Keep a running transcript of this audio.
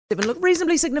Look,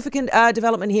 reasonably significant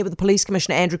development here with the Police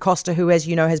Commissioner, Andrew Coster, who, as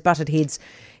you know, has butted heads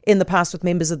in the past with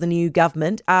members of the new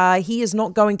government. He is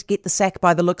not going to get the sack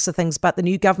by the looks of things, but the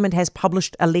new government has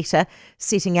published a letter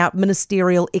setting out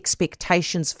ministerial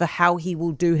expectations for how he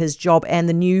will do his job. And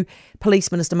the new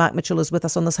Police Minister, Mark Mitchell, is with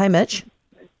us on this. Hey, Mitch.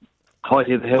 Hi,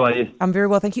 Heather. How are you? I'm very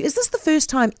well, thank you. Is this the first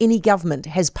time any government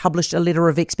has published a letter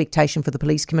of expectation for the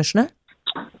Police Commissioner?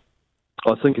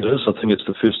 I think it is. I think it's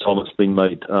the first time it's been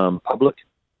made public.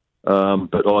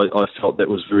 But I felt that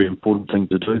was a very important thing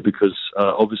to do because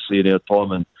obviously in our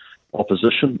time in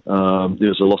opposition, there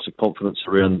was a loss of confidence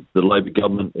around the Labor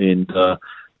government and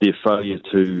their failure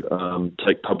to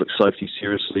take public safety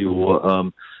seriously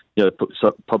or put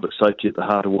public safety at the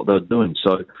heart of what they were doing.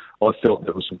 So I felt that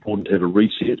it was important to have a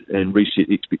reset and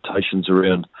reset expectations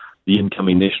around the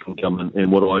incoming national government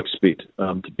and what I expect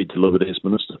to be delivered as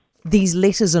Minister. These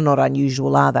letters are not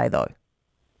unusual, are they, though?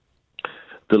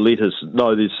 The letters, no,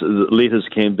 letters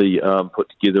can be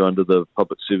put together under the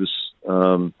Public Service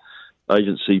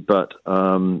Agency, but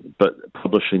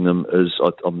publishing them is,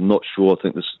 I'm not sure. I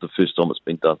think this is the first time it's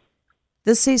been done.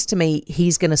 This says to me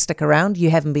he's going to stick around.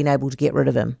 You haven't been able to get rid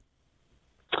of him.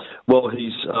 Well,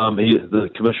 the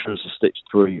Commissioner is a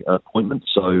statutory appointment,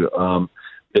 so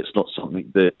that's not something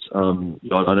that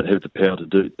I don't have the power to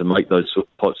do to make those sort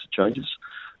of types of changes.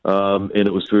 And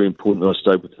it was very important that I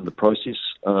stayed within the process,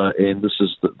 and this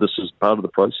is part of the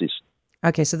process.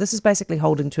 Okay, so this is basically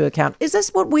holding to account. Is this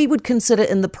what we would consider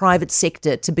in the private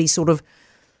sector to be sort of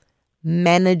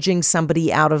managing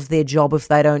somebody out of their job if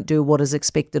they don't do what is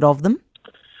expected of them?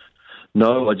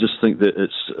 No, I just think that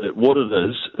what it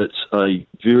is. It's a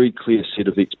very clear set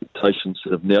of expectations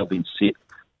that have now been set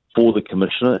for the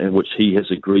Commissioner and which he has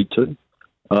agreed to.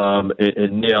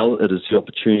 And now it is the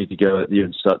opportunity to go out there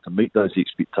and start to meet those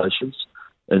expectations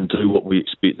and do what we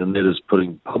expect, and that is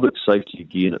putting public safety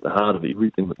again at the heart of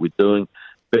everything that we're doing,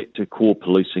 back to core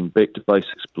policing, back to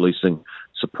basics policing,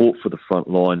 support for the front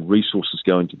line, resources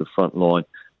going to the front line,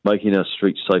 making our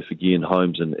streets safe again,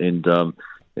 homes,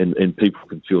 and people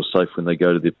can feel safe when they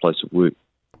go to their place of work.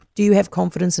 Do you have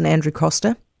confidence in Andrew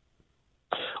Coster?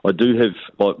 I do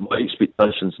have my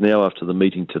expectations now after the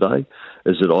meeting today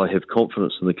is that I have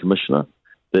confidence in the Commissioner,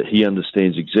 that he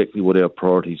understands exactly what our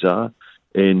priorities are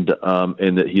and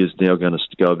that he is now going to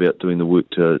go about doing the work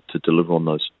to deliver on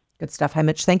those. Good stuff. Hey,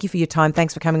 Mitch, thank you for your time.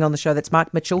 Thanks for coming on the show. That's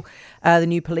Mark Mitchell, the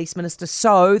new Police Minister.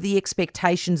 So the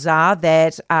expectations are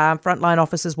that frontline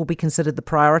officers will be considered the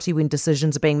priority when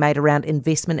decisions are being made around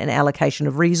investment and allocation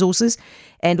of resources.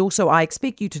 And also, I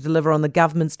expect you to deliver on the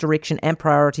government's direction and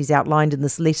priorities outlined in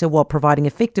this letter while providing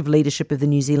effective leadership of the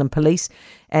New Zealand Police.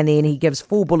 And then he gives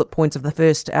 4 bullet points of the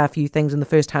first few things in the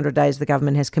first 100 days the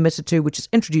government has committed to, which is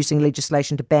introducing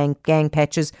legislation to ban gang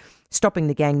patches, stopping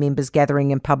the gang members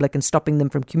gathering in public and stopping them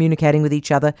from communicating with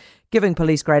each other, giving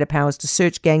police greater powers to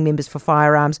search gang members for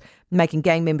firearms, making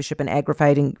gang membership an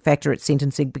aggravating factor at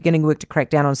sentencing, beginning work to crack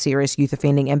down on serious youth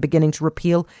offending, and beginning to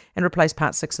repeal and replace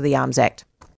Part 6 of the Arms Act.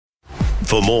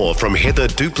 For more from Heather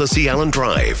Duplessis Allen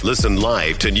Drive, listen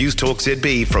live to News Talk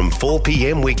ZB from 4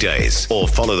 p.m. weekdays or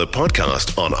follow the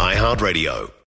podcast on iHeartRadio.